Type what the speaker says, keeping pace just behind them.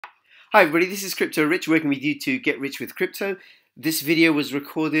Hi everybody, this is Crypto Rich working with you to get rich with crypto. This video was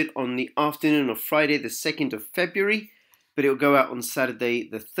recorded on the afternoon of Friday the 2nd of February, but it will go out on Saturday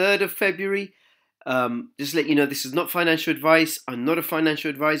the 3rd of February. Just to let you know, this is not financial advice. I'm not a financial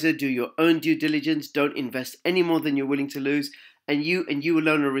advisor. Do your own due diligence. Don't invest any more than you're willing to lose. And you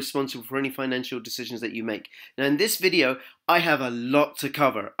alone are responsible for any financial decisions that you make. Now in this video, I have a lot to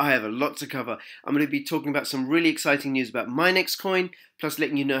cover. I'm going to be talking about some really exciting news about Minexcoin, plus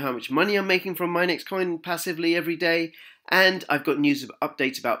letting you know how much money I'm making from Minexcoin passively every day. And I've got news of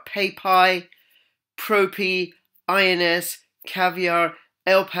updates about PayPay, Propy, INS, Caviar,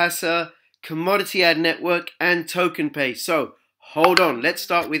 L-Pesa, Commodity Ad Network, and Tokenpay. So hold on, let's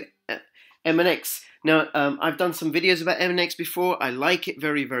start with MNX. Now, I've done some videos about MNX before. I like it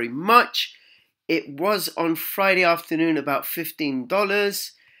very, very much. It was on Friday afternoon about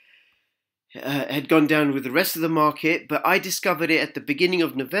 $15. Had gone down with the rest of the market, but I discovered it at the beginning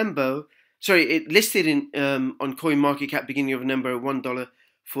of November. Sorry, it listed in on CoinMarketCap beginning of November at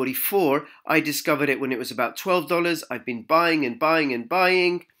 $1.44. I discovered it when it was about $12. I've been buying and buying and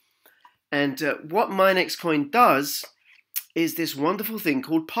buying. And what Minexcoin does is this wonderful thing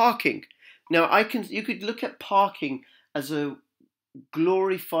called parking. Now, you could look at parking as a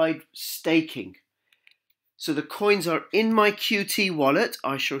glorified staking. So the coins are in my QT wallet.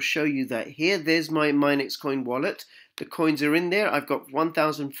 I shall show you that here. There's my Minexcoin wallet. The coins are in there. I've got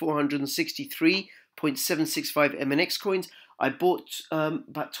 1,463.765 MNX coins. I bought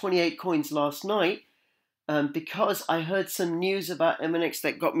about 28 coins last night because I heard some news about MNX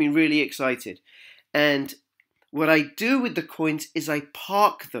that got me really excited. And what I do with the coins is I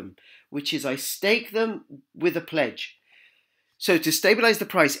park them, which is I stake them with a pledge. So to stabilize the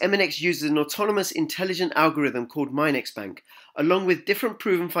price, MNX uses an autonomous intelligent algorithm called Minexbank. Along with different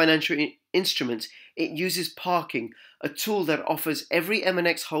proven financial instruments, it uses parking, a tool that offers every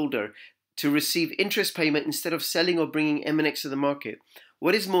MNX holder to receive interest payment instead of selling or bringing MNX to the market.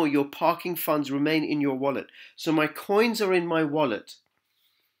 What is more, your parking funds remain in your wallet. So my coins are in my wallet.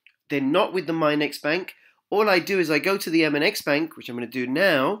 They're not with the Minexbank. All I do is I go to the MNX bank, which I'm going to do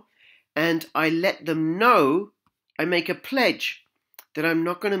now, and I let them know, I make a pledge that I'm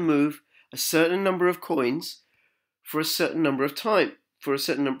not going to move a certain number of coins for a certain number of time, for a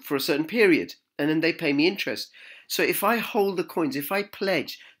certain period, and then they pay me interest. So if I hold the coins, if I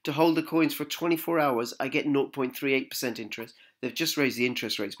pledge to hold the coins for 24 hours, I get 0.38% interest. They've just raised the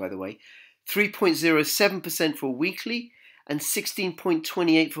interest rates, by the way. 3.07% for weekly, and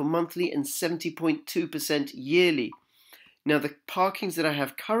 16.28% for monthly, and 70.2% yearly. Now the parkings that I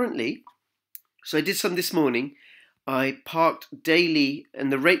have currently, so I did some this morning. I parked daily,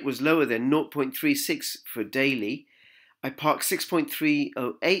 and the rate was lower than 0.36 for daily. I parked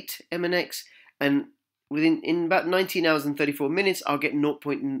 6.308 MNX, and in about 19 hours and 34 minutes, I'll get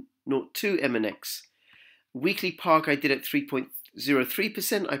 0.02 MNX. Weekly park I did at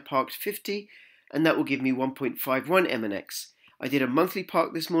 3.03%. I parked 50. And that will give me 1.51 MNX. I did a monthly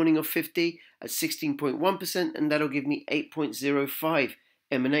park this morning of 50 at 16.1%, and that'll give me 8.05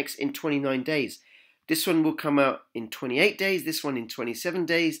 MNX in 29 days. This one will come out in 28 days, this one in 27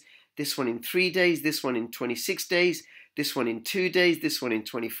 days, this one in 3 days, this one in 26 days, this one in 2 days, this one in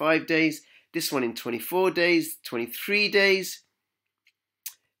 25 days, this one in 24 days, 23 days,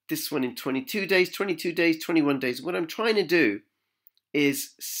 this one in 22 days, 22 days, 21 days. What I'm trying to do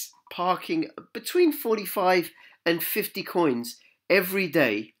is parking between 45 and 50 coins every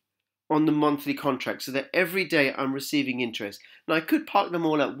day on the monthly contract, so that every day I'm receiving interest. Now I could park them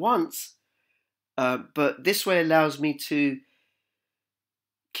all at once, but this way allows me to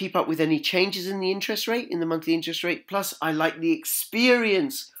keep up with any changes in the interest rate, in the monthly interest rate. Plus I like the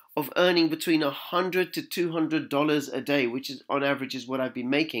experience of earning between $100 to $200 a day, which is on average is what I've been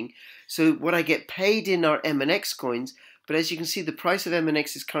making. So what I get paid in are MNX coins. But as you can see, the price of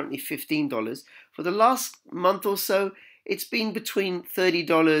MNX is currently $15. For the last month or so, it's been between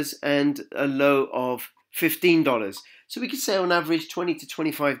 $30 and a low of $15. So we could say on average $20 to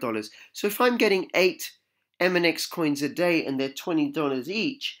 $25. So if I'm getting 8 MNX coins a day and they're $20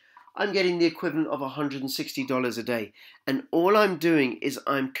 each, I'm getting the equivalent of $160 a day. And all I'm doing is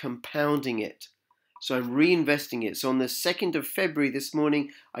I'm compounding it. So I'm reinvesting it. So on the 2nd of February this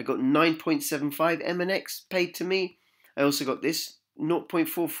morning, I got 9.75 MNX paid to me. I also got this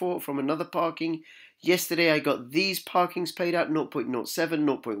 0.44 from another parking. Yesterday I got these parkings paid out 0.07,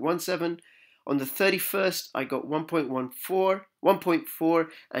 0.17. On the 31st I got 1.4, and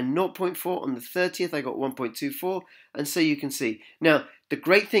 0.4. On the 30th I got 1.24, and so you can see. Now the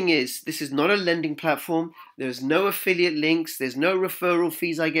great thing is this is not a lending platform. There's no affiliate links. There's no referral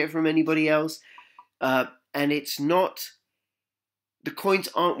fees I get from anybody else, and it's not the coins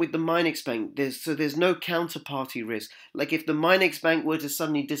aren't with the Minex bank. There's no counterparty risk. Like if the Minex bank were to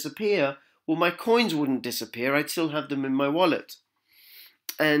suddenly disappear, well, my coins wouldn't disappear. I'd still have them in my wallet.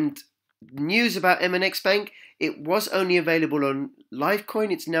 And news about MNX Bank, it was only available on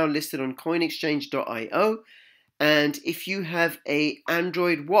Livecoin. It's now listed on coinexchange.io. And if you have a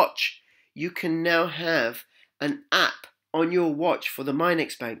Android watch, you can now have an app on your watch for the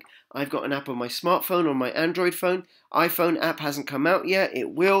Minex Bank. I've got an app on my smartphone, on my Android phone. iPhone app hasn't come out yet.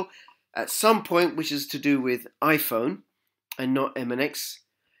 It will at some point, which is to do with iPhone and not MNX.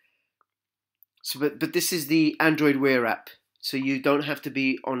 So, but this is the Android Wear app. So you don't have to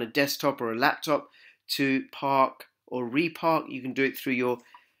be on a desktop or a laptop to park or repark. You can do it through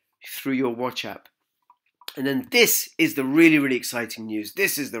your watch app. And then this is the really exciting news.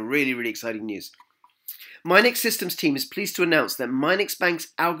 This is the really exciting news. Minex Systems team is pleased to announce that Minex Bank's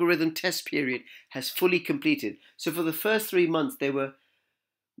algorithm test period has fully completed. So for the first 3 months, they were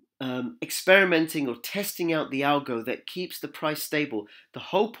experimenting or testing out the algo that keeps the price stable. The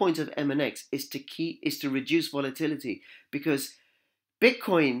whole point of MNX is to reduce volatility, because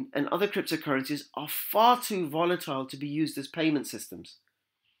Bitcoin and other cryptocurrencies are far too volatile to be used as payment systems.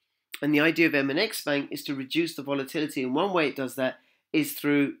 And the idea of MNX Bank is to reduce the volatility, and one way it does that is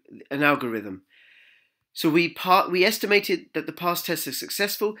through an algorithm. So we estimated that the past tests are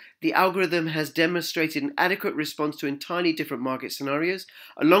successful. The algorithm has demonstrated an adequate response to entirely different market scenarios.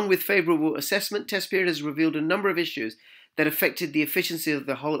 Along with favorable assessment, test period has revealed a number of issues that affected the efficiency of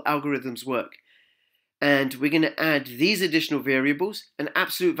the whole algorithm's work. And we're going to add these additional variables: an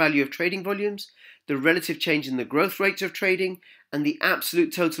absolute value of trading volumes, the relative change in the growth rates of trading, and the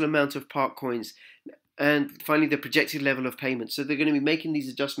absolute total amount of park coins, and finally the projected level of payment. So they're going to be making these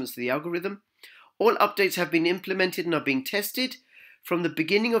adjustments to the algorithm. All updates have been implemented and are being tested. From the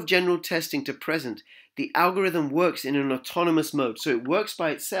beginning of general testing to present, the algorithm works in an autonomous mode. So it works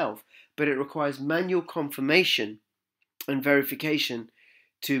by itself, but it requires manual confirmation and verification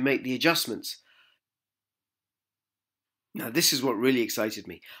to make the adjustments. Now, this is what really excited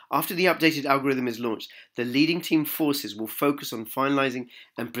me. After the updated algorithm is launched, the leading team forces will focus on finalizing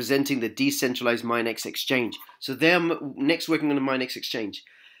and presenting the decentralized Minex exchange. So they're next working on the Minex exchange.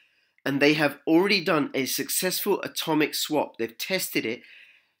 And they have already done a successful atomic swap. They've tested it.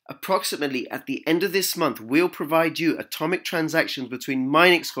 Approximately at the end of this month, we'll provide you atomic transactions between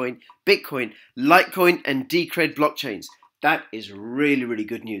Minexcoin, Bitcoin, Litecoin, and Decred blockchains. That is really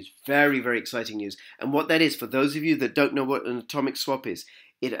good news. Very exciting news. And what that is, for those of you that don't know what an atomic swap is,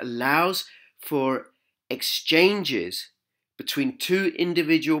 it allows for exchanges between two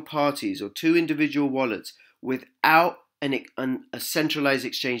individual parties or two individual wallets without a centralized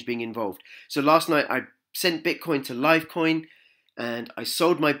exchange being involved. So last night I sent Bitcoin to Livecoin, and I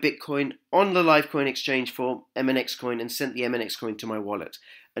sold my Bitcoin on the Livecoin exchange for MNX coin and sent the MNX coin to my wallet.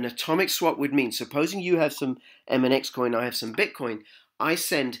 An atomic swap would mean, supposing you have some MNX coin, I have some Bitcoin, I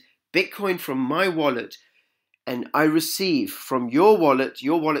send Bitcoin from my wallet and I receive from your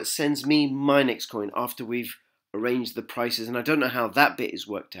wallet sends me Minex coin after we've arranged the prices. And I don't know how that bit is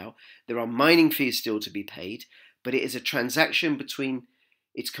worked out. There are mining fees still to be paid, but it is a transaction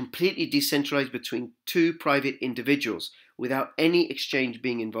it's completely decentralized between two private individuals without any exchange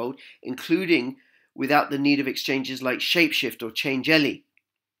being involved, including without the need of exchanges like Shapeshift or ChangeLly.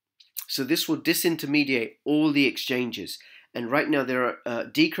 So this will disintermediate all the exchanges. And right now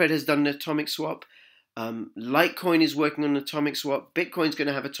Decred has done an atomic swap, Litecoin is working on an atomic swap, Bitcoin's going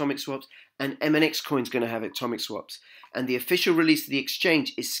to have atomic swaps, and MNX coin's going to have atomic swaps. And the official release of the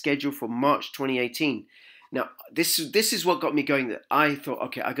exchange is scheduled for March 2018. Now, this is what got me going, that I thought,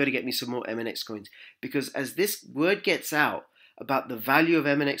 okay, I got to get me some more MNX coins, because as this word gets out about the value of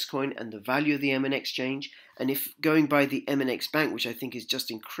MNX coin and the value of the MNX exchange, and if going by the MNX Bank, which I think is just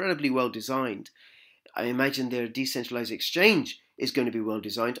incredibly well designed, I imagine their decentralized exchange is going to be well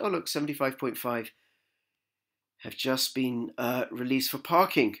designed. Oh look, 75.5 have just been released for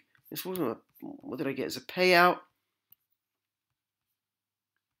parking. What did I get as a payout?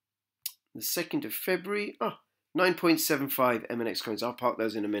 The 2nd of February, 9.75 MNX coins. I'll park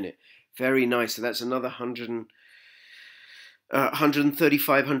those in a minute. Very nice. So that's another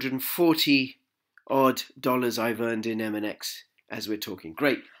 135, 140 odd dollars I've earned in MNX as we're talking.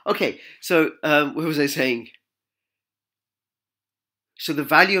 Great. Okay, so what was I saying? So the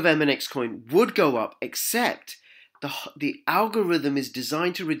value of MNX coin would go up, except the algorithm is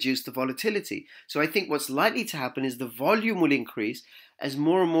designed to reduce the volatility. So I think what's likely to happen is the volume will increase as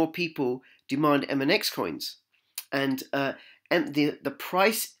more and more people demand MNX coins. And the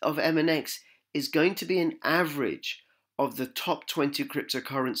price of MNX is going to be an average of the top 20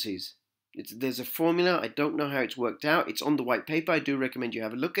 cryptocurrencies. There's a formula. I don't know how it's worked out. It's on the white paper. I do recommend you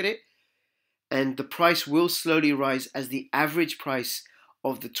have a look at it. And the price will slowly rise as the average price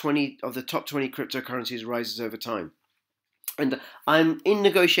of the top 20 cryptocurrencies rises over time. And I'm in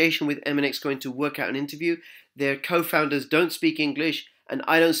negotiation with Minexcoin to work out an interview. Their co-founders don't speak English, and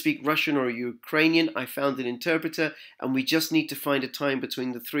I don't speak Russian or Ukrainian. I found an interpreter, and we just need to find a time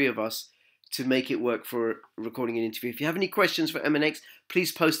between the three of us to make it work for recording an interview. If you have any questions for MNX,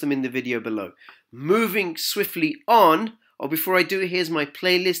 please post them in the video below. Moving swiftly on, or before I do, here's my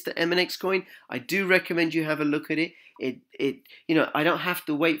playlist at Minexcoin. I do recommend you have a look at it. I don't have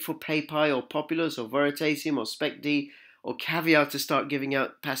to wait for PayPal or Populous or Veritasium or SpecD or Caviar to start giving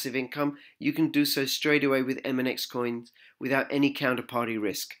out passive income. You can do so straight away with MNX coins without any counterparty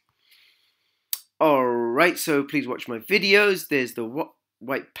risk. Alright, so please watch my videos. There's the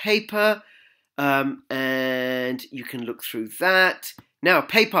white paper, and you can look through that. Now,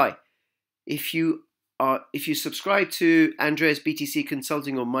 PayPal. If you subscribe to Andreas BTC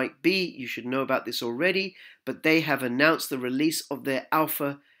Consulting or Mike B, you should know about this already, but they have announced the release of their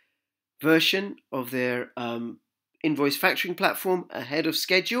alpha version of their invoice factoring platform ahead of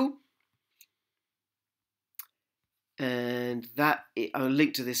schedule, and I'll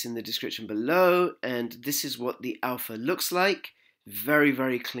link to this in the description below. And this is what the alpha looks like. Very,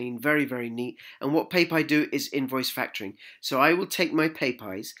 very clean, very, very neat. And what PayPal do is invoice factoring. So I will take my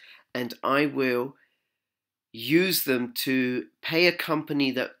PayPals and I will use them to pay a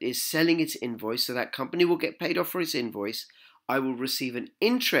company that is selling its invoice. So that company will get paid off for its invoice. I will receive an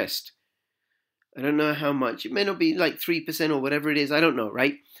interest. I don't know how much. It may not be like 3% or whatever it is. I don't know,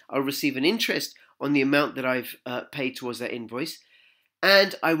 right? I'll receive an interest on the amount that I've paid towards that invoice.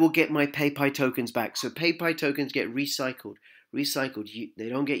 And I will get my PayPal tokens back. So PayPal tokens get recycled. They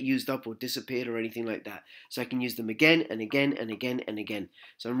don't get used up or disappeared or anything like that. So I can use them again and again and again and again.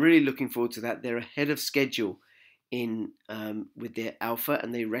 So I'm really looking forward to that. They're ahead of schedule with their alpha,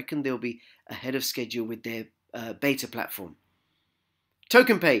 and they reckon they'll be ahead of schedule with their beta platform.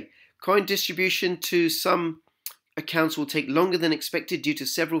 Tokenpay. Coin distribution to some accounts will take longer than expected due to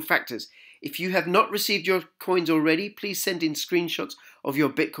several factors. If you have not received your coins already, please send in screenshots of your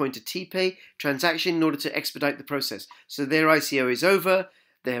Bitcoin to TPay transaction in order to expedite the process. So their ICO is over.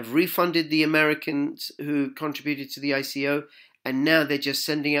 They have refunded the Americans who contributed to the ICO, and now they're just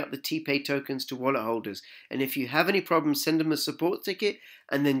sending out the TPay tokens to wallet holders. And if you have any problems, send them a support ticket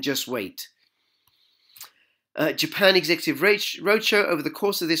and then just wait. Japan Executive Roadshow. Over the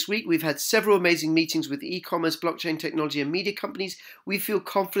course of this week, we've had several amazing meetings with e-commerce, blockchain technology and media companies. We feel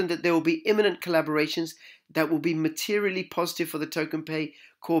confident that there will be imminent collaborations that will be materially positive for the Tokenpay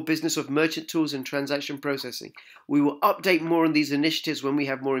core business of merchant tools and transaction processing. We will update more on these initiatives when we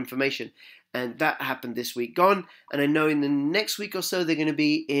have more information. And that happened this week gone. And I know in the next week or so, they're going to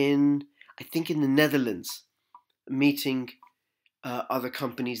be in the Netherlands, meeting other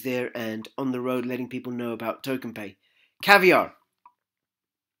companies there and on the road letting people know about Tokenpay. Caviar.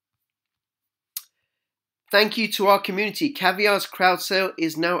 Thank you to our community. Caviar's crowd sale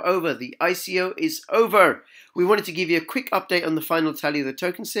is now over. The ICO is over. We wanted to give you a quick update on the final tally of the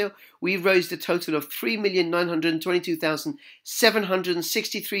token sale. We raised a total of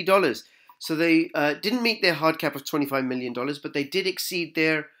 $3,922,763. So they didn't meet their hard cap of $25 million, but they did exceed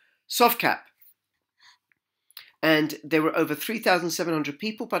their soft cap. And there were over 3,700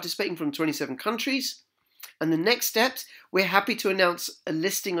 people participating from 27 countries. And the next steps, we're happy to announce a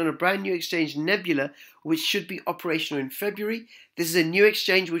listing on a brand new exchange, Nebula, which should be operational in February. This is a new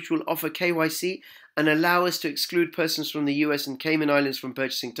exchange which will offer KYC and allow us to exclude persons from the US and Cayman Islands from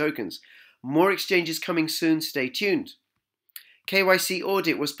purchasing tokens. More exchanges coming soon, stay tuned. KYC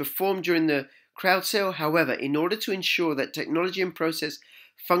audit was performed during the crowd sale. However, in order to ensure that technology and process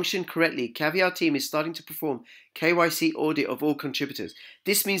function correctly, Caviar team is starting to perform KYC audit of all contributors.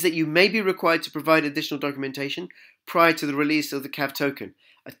 This means that you may be required to provide additional documentation prior to the release of the CAV token.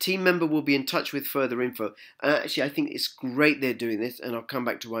 A team member will be in touch with further info. Actually, I think it's great they're doing this, and I'll come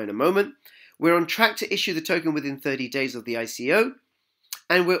back to why in a moment. We're on track to issue the token within 30 days of the ICO,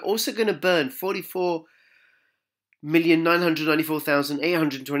 and we're also going to burn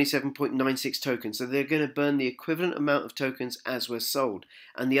 44,994,827.96 tokens. So they're going to burn the equivalent amount of tokens as were sold.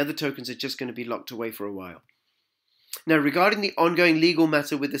 And the other tokens are just going to be locked away for a while. Now, regarding the ongoing legal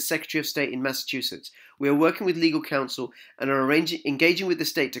matter with the Secretary of State in Massachusetts, we are working with legal counsel and are engaging with the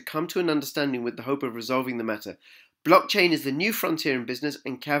state to come to an understanding with the hope of resolving the matter. Blockchain is the new frontier in business,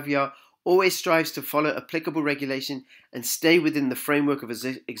 and Caviar always strives to follow applicable regulation and stay within the framework of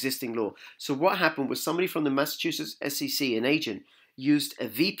existing law. So what happened was somebody from the Massachusetts SEC, an agent, used a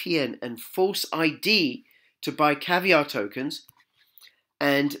VPN and false ID to buy Caviar tokens,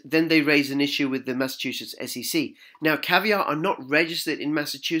 and then they raise an issue with the Massachusetts SEC. Now, Caviar are not registered in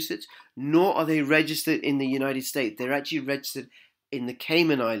Massachusetts, nor are they registered in the United States. They're actually registered in the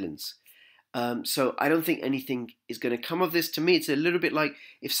Cayman Islands. So I don't think anything is going to come of this. To me, it's a little bit like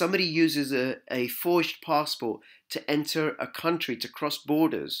if somebody uses a forged passport to enter a country, to cross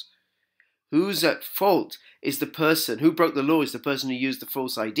borders. Who's at fault is the person who broke the law, is the person who used the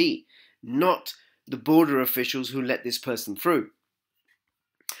false ID, not the border officials who let this person through.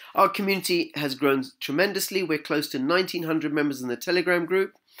 Our community has grown tremendously. We're close to 1,900 members in the Telegram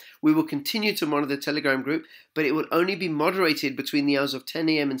group. We will continue to monitor the Telegram group, but it will only be moderated between the hours of 10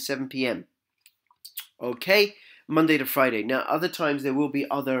 a.m. and 7 p.m. Okay, Monday to Friday. Now, other times there will be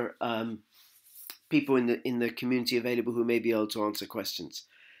other people in the community available who may be able to answer questions.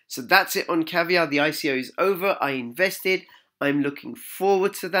 So that's it on Caviar. The ICO is over. I invested. I'm looking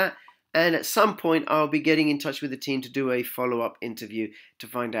forward to that. And at some point, I'll be getting in touch with the team to do a follow-up interview to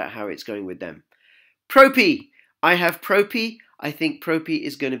find out how it's going with them. Propy. I have Propy. I think Propy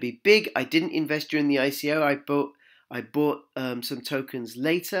is going to be big. I didn't invest during the ICO. I bought some tokens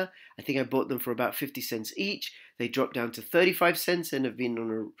later. I think I bought them for about 50 cents each. They dropped down to 35 cents and have been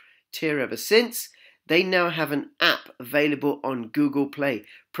on a tear ever since. They now have an app available on Google Play.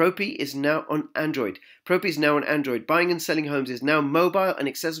 Propy is now on Android. Propy is now on Android. Buying and selling homes is now mobile and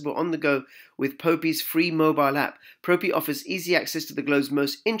accessible on the go with Propy's free mobile app. Propy offers easy access to the globe's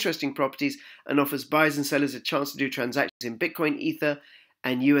most interesting properties and offers buyers and sellers a chance to do transactions in Bitcoin, Ether,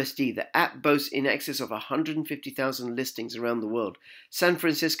 and USD. The app boasts in excess of 150,000 listings around the world. San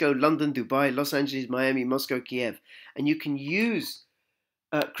Francisco, London, Dubai, Los Angeles, Miami, Moscow, Kiev. And you can use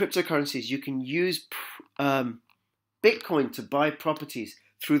cryptocurrencies. You can use Bitcoin to buy properties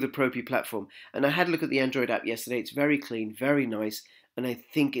through the Propy platform. And I had a look at the Android app yesterday. It's very clean, very nice, and I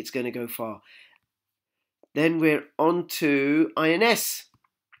think it's going to go far. Then we're on to INS.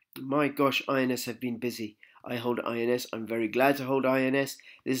 My gosh, INS have been busy. I hold INS. I'm very glad to hold INS.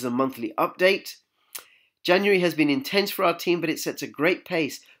 This is a monthly update. January has been intense for our team, but it sets a great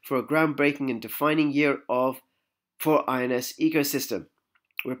pace for a groundbreaking and defining year for INS ecosystem.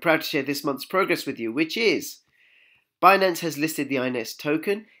 We're proud to share this month's progress with you, which is Binance has listed the INS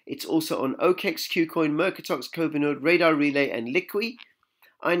token. It's also on OKEX, KuCoin, Mercatox, Cobinode, Radar Relay, and Liqui.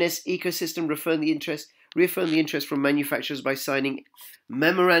 INS ecosystem reaffirmed the interest from manufacturers by signing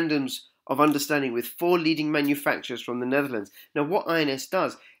memorandums of understanding with 4 leading manufacturers from the Netherlands. Now, what INS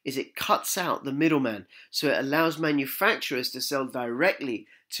does is it cuts out the middleman, so it allows manufacturers to sell directly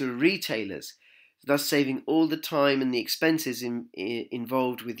to retailers, thus saving all the time and the expenses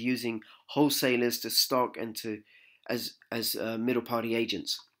involved with using wholesalers to stock and as middle party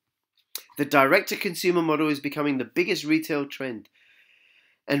agents. The direct-to-consumer model is becoming the biggest retail trend.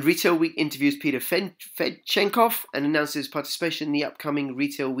 And Retail Week interviews Peter Fedchenkov and announces participation in the upcoming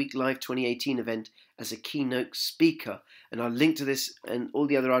Retail Week Live 2018 event as a keynote speaker. And I'll link to this and all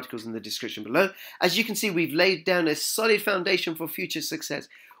the other articles in the description below. As you can see, we've laid down a solid foundation for future success.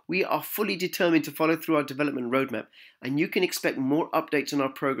 We are fully determined to follow through our development roadmap, and you can expect more updates on our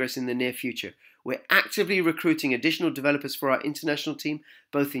progress in the near future. We're actively recruiting additional developers for our international team,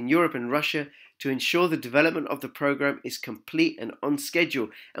 both in Europe and Russia, to ensure the development of the program is complete and on schedule,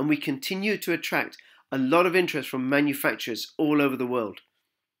 and we continue to attract a lot of interest from manufacturers all over the world.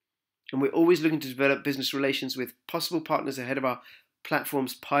 And we're always looking to develop business relations with possible partners ahead of our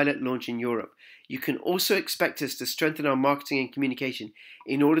platform's pilot launch in Europe. You can also expect us to strengthen our marketing and communication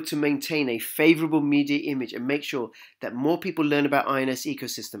in order to maintain a favorable media image and make sure that more people learn about INS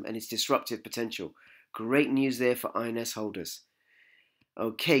ecosystem and its disruptive potential. Great news there for INS holders.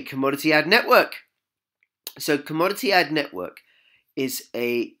 Okay, Commodity Ad Network. So Commodity Ad Network is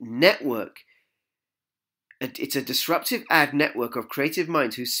a network. It's a disruptive ad network of creative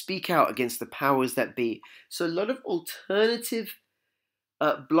minds who speak out against the powers that be. So a lot of alternative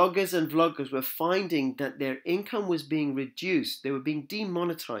bloggers and vloggers were finding that their income was being reduced. They were being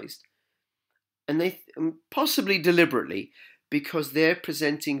demonetized, and they possibly deliberately, because they're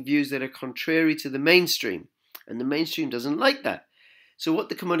presenting views that are contrary to the mainstream, and the mainstream doesn't like that. So what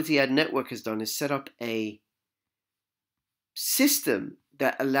the Commodity Ad Network has done is set up a system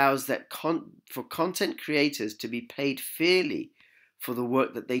that allows for content creators to be paid fairly for the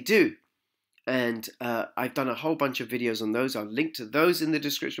work that they do. And I've done a whole bunch of videos on those. I'll link to those in the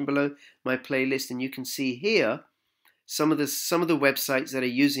description below my playlist, and you can see here some of the websites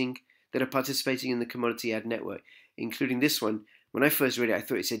that are participating in the Commodity Ad Network, including this one. When I first read it, I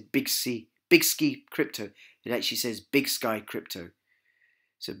thought it said Big Ski Crypto. It actually says Big Sky Crypto.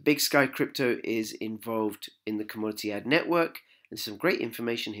 So Big Sky Crypto is involved in the Commodity Ad Network. There's some great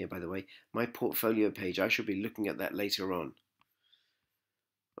information here, by the way. My portfolio page, I should be looking at that later on.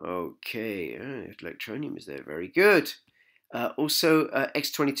 Okay, Electronium is there. Very good. Also,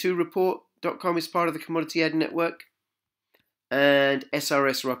 X22report.com is part of the Commodity Ad Network. And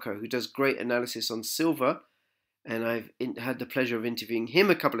SRS Rocco, who does great analysis on silver. And I've had the pleasure of interviewing him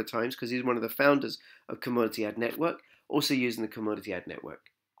a couple of times because he's one of the founders of Commodity Ad Network, also using the Commodity Ad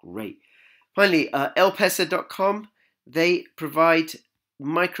Network. Great. Finally, L-Pesa.com, they provide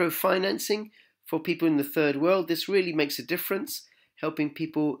microfinancing for people in the third world. This really makes a difference, helping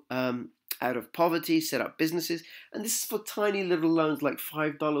people out of poverty set up businesses. And this is for tiny little loans like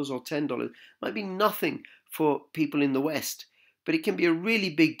 $5 or $10. Might be nothing for people in the West, but it can be a really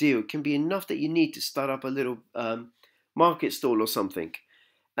big deal. It can be enough that you need to start up a little market stall or something.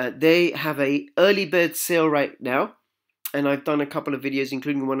 They have a early bird sale right now, and I've done a couple of videos,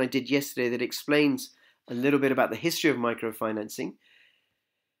 including one I did yesterday, that explains a little bit about the history of microfinancing.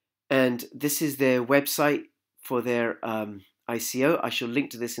 And this is their website for their ICO. I shall link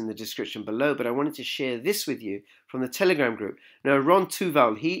to this in the description below, but I wanted to share this with you from the Telegram group. Now, Ron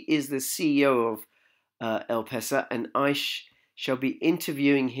Tuval, he is the CEO of L-Pesa, and I shall be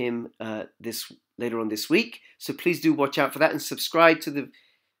interviewing him later on this week. So please do watch out for that and subscribe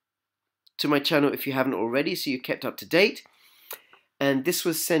to my channel if you haven't already, so you're kept up to date. And this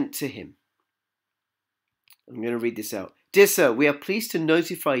was sent to him. I'm going to read this out. Dear sir, we are pleased to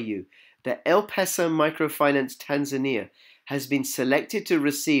notify you that L-Pesa Microfinance Tanzania has been selected to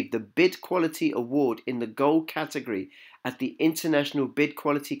receive the Bid Quality Award in the Gold category at the International Bid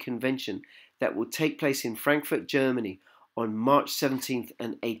Quality Convention that will take place in Frankfurt, Germany on March 17th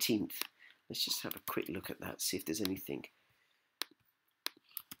and 18th. Let's just have a quick look at that, see if there's anything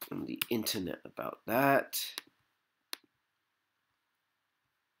on the internet about that.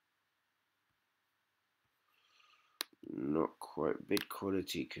 Not quite. Bid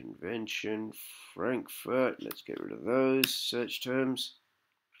Quality Convention, Frankfurt. Let's get rid of those search terms.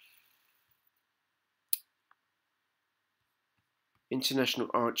 International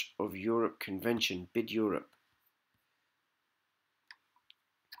Arch of Europe Convention, Bid Europe.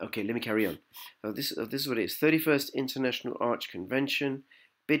 Okay, let me carry on. This is what it is. 31st International Arch Convention,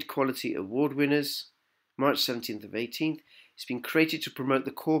 Bid Quality Award winners, March 17th and 18th. It's been created to promote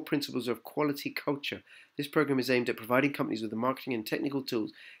the core principles of quality culture. This program is aimed at providing companies with the marketing and technical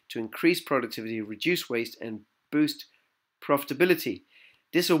tools to increase productivity, reduce waste, and boost profitability.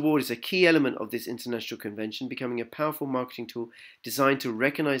 This award is a key element of this international convention, becoming a powerful marketing tool designed to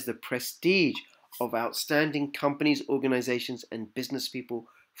recognize the prestige of outstanding companies, organizations, and business people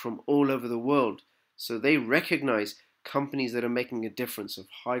from all over the world. So they recognize companies that are making a difference of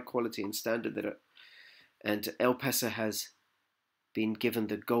high quality and standard and L-Pesa has been given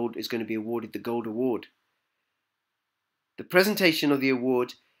the gold, is going to be awarded the gold award. The presentation of the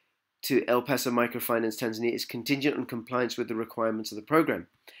award to L-Pesa Microfinance Tanzania is contingent on compliance with the requirements of the program.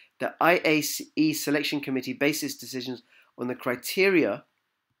 The IAE Selection Committee bases decisions on the criteria,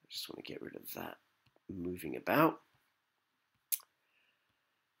 I just want to get rid of that, moving about,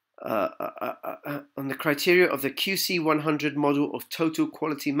 on the criteria of the QC 100 model of total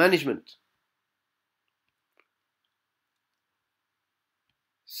quality management.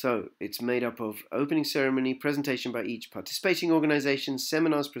 So it's made up of opening ceremony, presentation by each participating organization,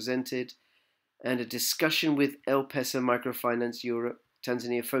 seminars presented, and a discussion with L-Pesa Microfinance Europe,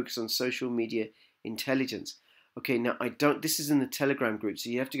 Tanzania, focused on social media intelligence. Okay, now this is in the Telegram group,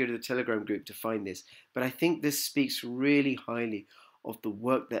 so you have to go to the Telegram group to find this. But I think this speaks really highly of the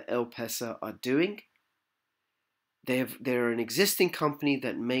work that L-Pesa are doing. They're an existing company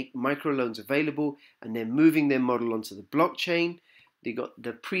that make microloans available, and they're moving their model onto the blockchain. They got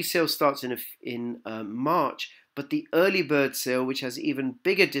the pre-sale starts in March, but the early bird sale, which has even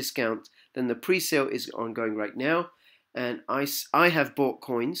bigger discount than the pre-sale, is ongoing right now. And I have bought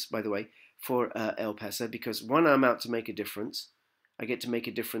coins, by the way, for L-Pesa because one, I'm out to make a difference. I get to make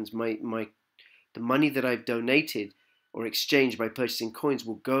a difference. The money that I've donated or exchanged by purchasing coins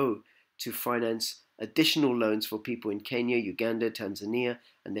will go to finance additional loans for people in Kenya, Uganda, Tanzania,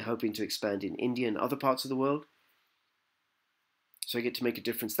 and they're hoping to expand in India and other parts of the world. So I get to make a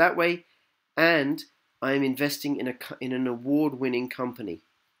difference that way, and I am investing in an award-winning company.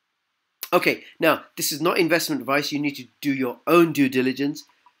 Okay, now this is not investment advice. You need to do your own due diligence.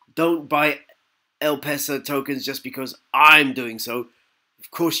 Don't buy L-Pesa tokens just because I'm doing so.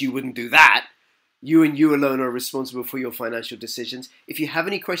 Of course you wouldn't do that. You and you alone are responsible for your financial decisions. If you have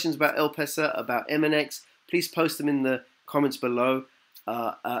any questions about L-Pesa, about MNX, please post them in the comments below.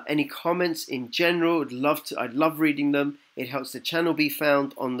 Any comments in general, I'd love reading them. It helps the channel be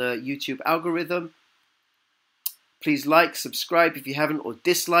found on the YouTube algorithm. Please like, subscribe if you haven't, or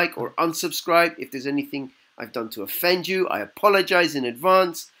dislike or unsubscribe if there's anything I've done to offend you. I apologize in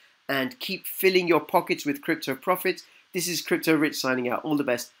advance, and keep filling your pockets with crypto profits. This is Crypto Rich signing out. All the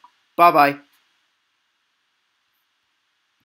best. Bye-bye.